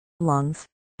Lungs.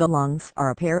 The lungs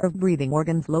are a pair of breathing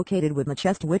organs located within the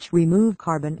chest which remove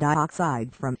carbon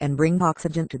dioxide from and bring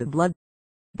oxygen to the blood.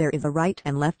 There is a right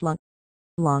and left lung.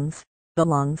 Lungs. The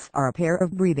lungs are a pair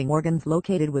of breathing organs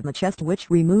located within the chest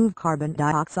which remove carbon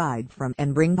dioxide from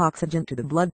and bring oxygen to the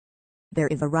blood. There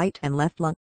is a right and left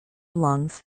lung.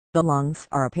 Lungs. The lungs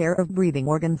are a pair of breathing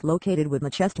organs located within the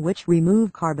chest which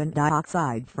remove carbon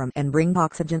dioxide from and bring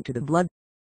oxygen to the blood.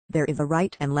 There is a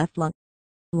right and left lung.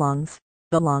 Lungs.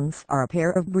 The lungs are a pair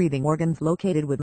of breathing organs located within